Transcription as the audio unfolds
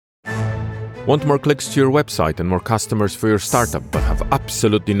Want more clicks to your website and more customers for your startup, but have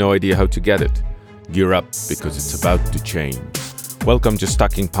absolutely no idea how to get it? Gear up, because it's about to change. Welcome to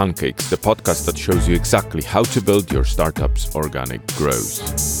Stacking Pancakes, the podcast that shows you exactly how to build your startup's organic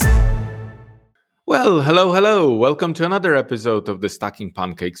growth. Well, hello. Welcome to another episode of the Stacking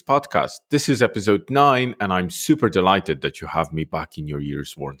Pancakes podcast. This is episode 9, and I'm super delighted that you have me back in your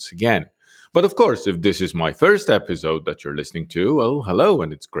ears once again. But of course, if this is my first episode that you're listening to, well, hello,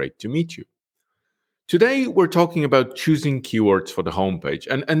 and it's great to meet you. Today, we're talking about choosing keywords for the homepage,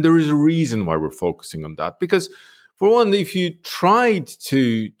 and there is a reason why we're focusing on that. Because, for one, if you tried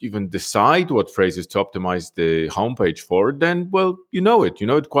to even decide what phrases to optimize the homepage for, then, well, you know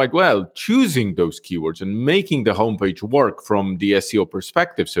it quite well. Choosing those keywords and making the homepage work from the SEO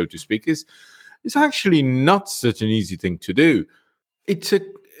perspective, so to speak, is actually not such an easy thing to do.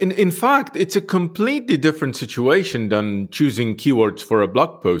 In fact, it's a completely different situation than choosing keywords for a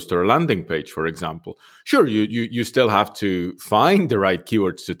blog post or a landing page, for example. Sure, you still have to find the right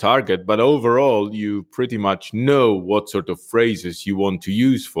keywords to target, but overall, you pretty much know what sort of phrases you want to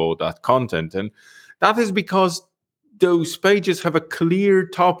use for that content. And that is because those pages have a clear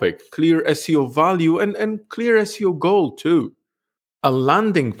topic, clear SEO value, and clear SEO goal too. A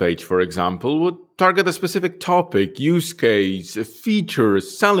landing page, for example, would target a specific topic, use case, a feature, a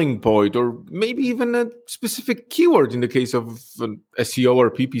selling point, or maybe even a specific keyword in the case of an SEO or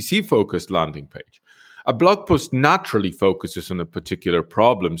PPC-focused landing page. A blog post naturally focuses on a particular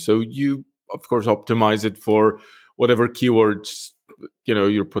problem, so you, of course, optimize it for whatever keywords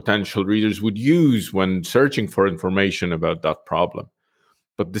your potential readers would use when searching for information about that problem.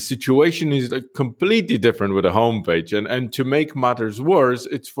 But the situation is completely different with a homepage. And to make matters worse,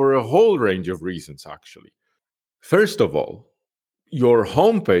 it's for a whole range of reasons, actually. First of all, your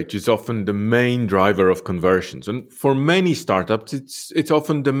homepage is often the main driver of conversions. And for many startups, it's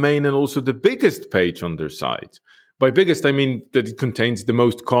often the main and also the biggest page on their site. By biggest, I mean that it contains the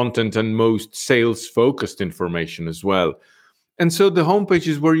most content and most sales-focused information as well. And so the homepage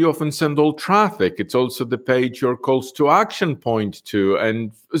is where you often send all traffic. It's also the page your calls to action point to.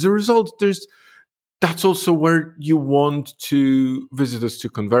 And as a result, that's also where you want visitors to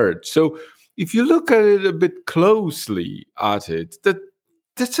convert. So if you look at it a bit closely at it,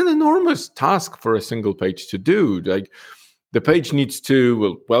 that's an enormous task for a single page to do. Like, the page needs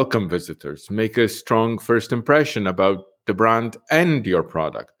to welcome visitors, make a strong first impression about the brand and your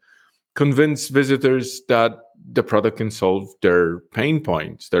product, convince visitors that the product can solve their pain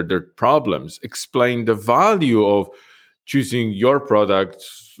points, their problems, explain the value of choosing your product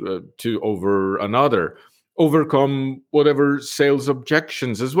over another, overcome whatever sales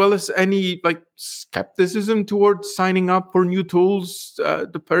objections, as well as any skepticism towards signing up for new tools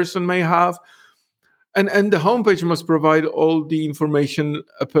the person may have. And the homepage must provide all the information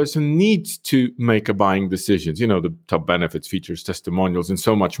a person needs to make a buying decision, the top benefits, features, testimonials, and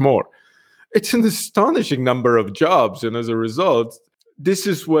so much more. It's an astonishing number of jobs. And as a result, this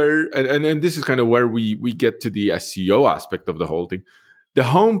is where, and this is kind of where we get to the SEO aspect of the whole thing. The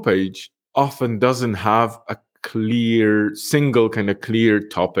homepage often doesn't have a single clear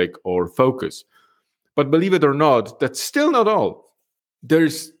topic or focus. But believe it or not, that's still not all.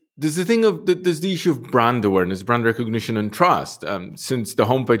 There's the issue of brand awareness, brand recognition, and trust. Since the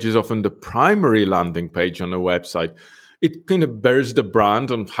homepage is often the primary landing page on a website, it kind of bears the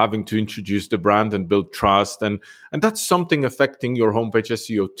brand on having to introduce the brand and build trust. And that's something affecting your homepage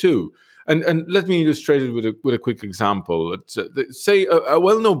SEO too. And let me illustrate it with a quick example. Say a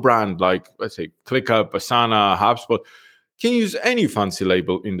well-known brand like, let's say, ClickUp, Asana, HubSpot, can use any fancy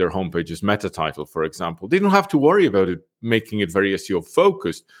label in their homepage's meta title, for example. They don't have to worry about it making it very SEO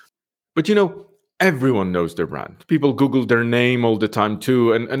focused. But everyone knows their brand. People Google their name all the time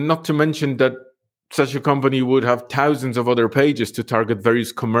too. And not to mention that such a company would have thousands of other pages to target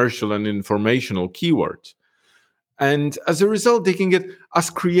various commercial and informational keywords. And as a result, they can get as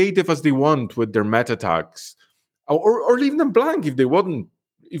creative as they want with their meta tags, or leave them blank if they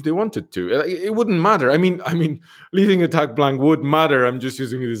wanted to. It wouldn't matter. I mean, leaving a tag blank would matter. I'm just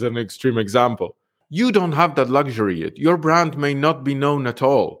using it as an extreme example. You don't have that luxury yet. Your brand may not be known at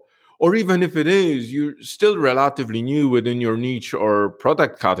all. Or even if it is, you're still relatively new within your niche or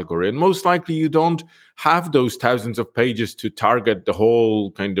product category. And most likely you don't have those thousands of pages to target the whole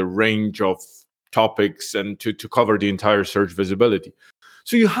kind of range of topics and to cover the entire search visibility.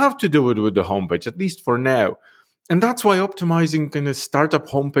 So you have to do it with the homepage, at least for now. And that's why optimizing kind of startup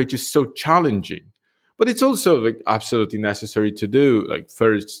homepage is so challenging. But it's also absolutely necessary to do.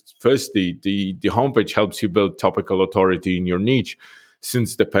 Firstly, the homepage helps you build topical authority in your niche.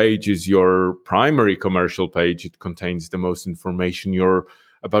 Since the page is your primary commercial page, it contains the most information your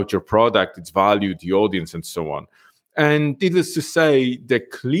about your product, its value, the audience, and so on. And needless to say, the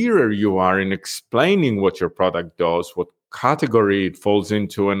clearer you are in explaining what your product does, what category it falls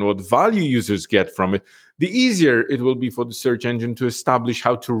into, and what value users get from it, the easier it will be for the search engine to establish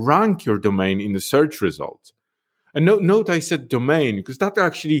how to rank your domain in the search results. And note I said domain, because that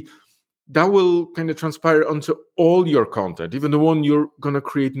will kind of transpire onto all your content, even the one you're going to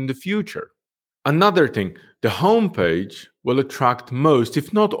create in the future. Another thing, the homepage will attract most,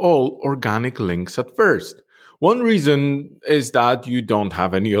 if not all, organic links at first. One reason is that you don't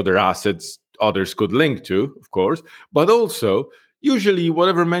have any other assets others could link to, of course, but also usually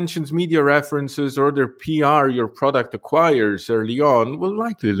whatever mentions media references or other PR your product acquires early on will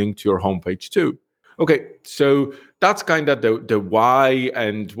likely link to your homepage too. Okay, so that's kind of the why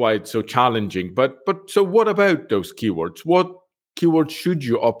and why it's so challenging. But so what about those keywords? What keywords should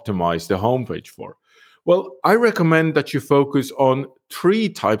you optimize the homepage for? Well, I recommend that you focus on 3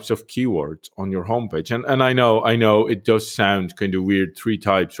 types of keywords on your homepage. And I know it does sound kind of weird, 3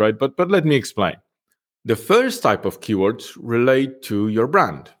 types, right? But let me explain. The first type of keywords relate to your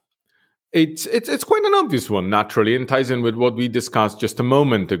brand. It's quite an obvious one, naturally, and ties in with what we discussed just a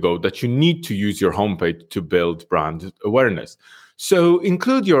moment ago, that you need to use your homepage to build brand awareness. So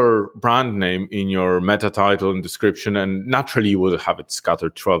include your brand name in your meta title and description, and naturally you will have it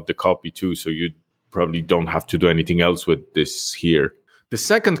scattered throughout the copy too, so you probably don't have to do anything else with this here. The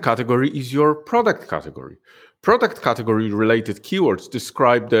second category is your product category. Product category related keywords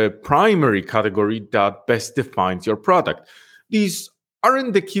describe the primary category that best defines your product. These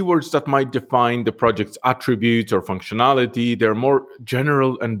aren't the keywords that might define the project's attributes or functionality. They're more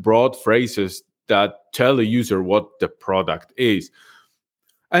general and broad phrases that tell a user what the product is.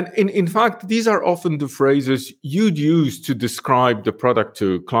 And in fact, these are often the phrases you'd use to describe the product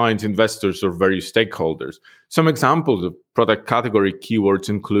to clients, investors, or various stakeholders. Some examples of product category keywords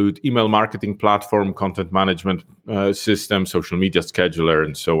include email marketing platform, content management system, social media scheduler,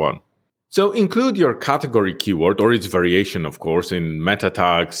 and so on. So include your category keyword or its variation, of course, in meta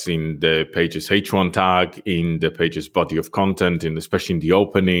tags, in the page's H1 tag, in the page's body of content, especially in the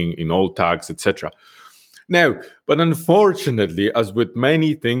opening, in alt tags, etc. Now, but unfortunately, as with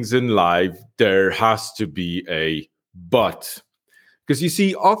many things in life, there has to be a but. Because you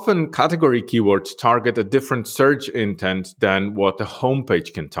see, often category keywords target a different search intent than what a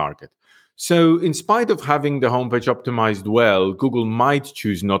homepage can target. So in spite of having the homepage optimized well, Google might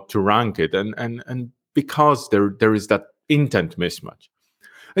choose not to rank it, and because there is that intent mismatch.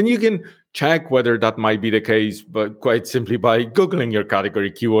 And you can check whether that might be the case, but quite simply by Googling your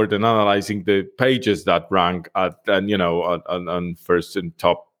category keyword and analyzing the pages that rank on first and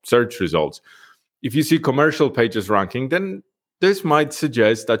top search results. If you see commercial pages ranking, then this might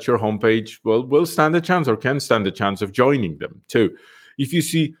suggest that your homepage will stand a chance or can stand a chance of joining them too. If you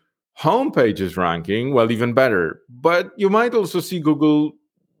see homepages ranking, well, even better. But you might also see Google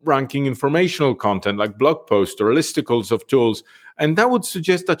ranking informational content like blog posts or listicles of tools. And that would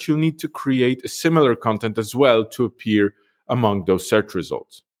suggest that you need to create a similar content as well to appear among those search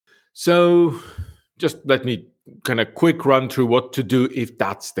results. So just let me kind of quick run through what to do if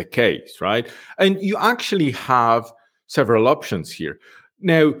that's the case, right? And you actually have several options here.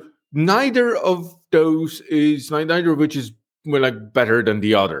 Now, neither of which is better than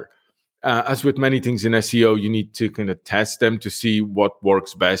the other. As with many things in SEO, you need to kind of test them to see what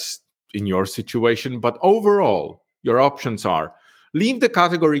works best in your situation. But overall, your options are leave the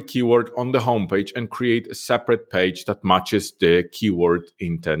category keyword on the homepage and create a separate page that matches the keyword's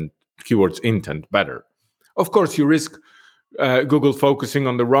intent better. Of course, you risk Google focusing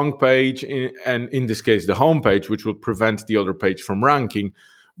on the wrong page, and in this case, the homepage, which will prevent the other page from ranking.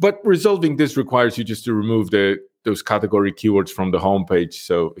 But resolving this requires you just to remove those category keywords from the homepage,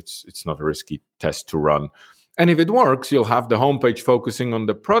 so it's not a risky test to run. And if it works, you'll have the homepage focusing on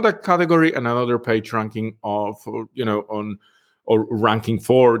the product category and another page ranking ranking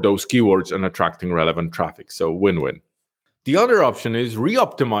for those keywords and attracting relevant traffic. So win-win. The other option is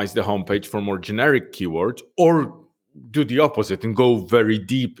re-optimize the homepage for more generic keywords, or do the opposite and go very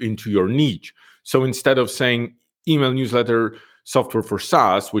deep into your niche. So instead of saying email newsletter software for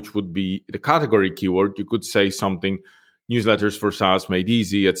SaaS, which would be the category keyword, you could say something newsletters for SaaS made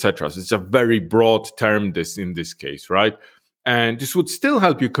easy, etc. So it's a very broad term in this case, right? And this would still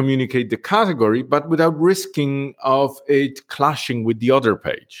help you communicate the category, but without risking of it clashing with the other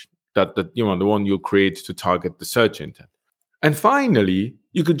page, the one you'll create to target the search intent. And finally,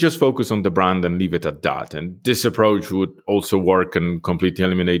 you could just focus on the brand and leave it at that. And this approach would also work and completely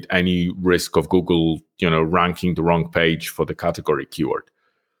eliminate any risk of Google, ranking the wrong page for the category keyword.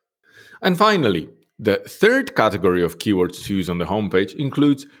 And finally, The third category of keywords to use on the homepage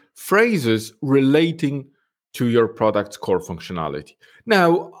includes phrases relating to your product's core functionality.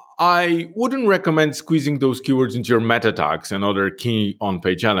 Now, I wouldn't recommend squeezing those keywords into your meta tags and other key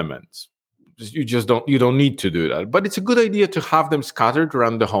on-page elements. You don't need to do that. But it's a good idea to have them scattered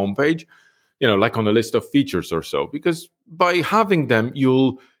around the homepage, like on a list of features or so, because by having them,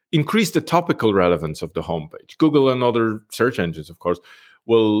 you'll increase the topical relevance of the homepage. Google and other search engines, of course,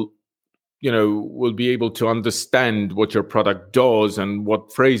 will be able to understand what your product does and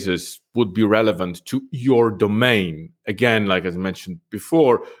what phrases would be relevant to your domain. Again, like as I mentioned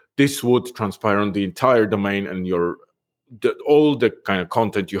before, this would transpire on the entire domain and all the kind of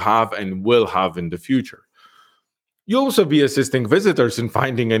content you have and will have in the future. You'll also be assisting visitors in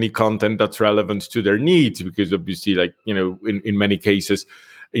finding any content that's relevant to their needs, because obviously, in many cases,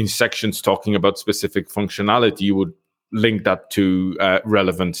 in sections talking about specific functionality, you would link that to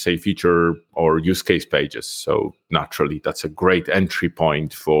relevant, say, feature or use case pages. So naturally, that's a great entry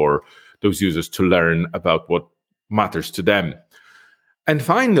point for those users to learn about what matters to them. And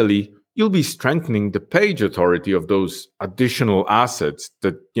finally, you'll be strengthening the page authority of those additional assets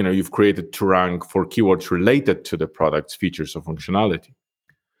that you've created to rank for keywords related to the product's features or functionality.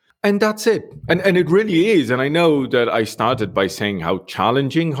 And that's it. And it really is. And I know that I started by saying how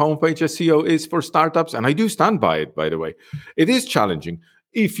challenging homepage SEO is for startups. And I do stand by it, by the way. It is challenging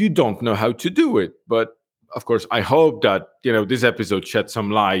if you don't know how to do it. But of course, I hope that, this episode shed some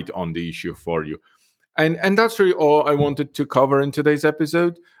light on the issue for you. And that's really all I wanted to cover in today's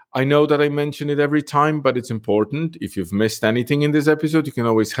episode. I know that I mention it every time, but it's important. If you've missed anything in this episode, you can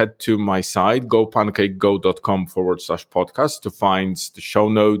always head to my site, gopancakego.com/podcast, to find the show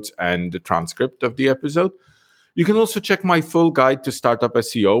notes and the transcript of the episode. You can also check my full guide to startup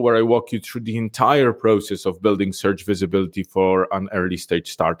SEO, where I walk you through the entire process of building search visibility for an early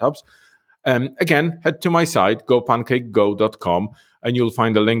stage startups. Again, head to my site, gopancakego.com, and you'll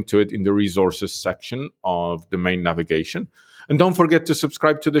find a link to it in the resources section of the main navigation. And don't forget to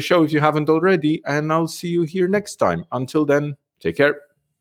subscribe to the show if you haven't already, and I'll see you here next time. Until then, take care.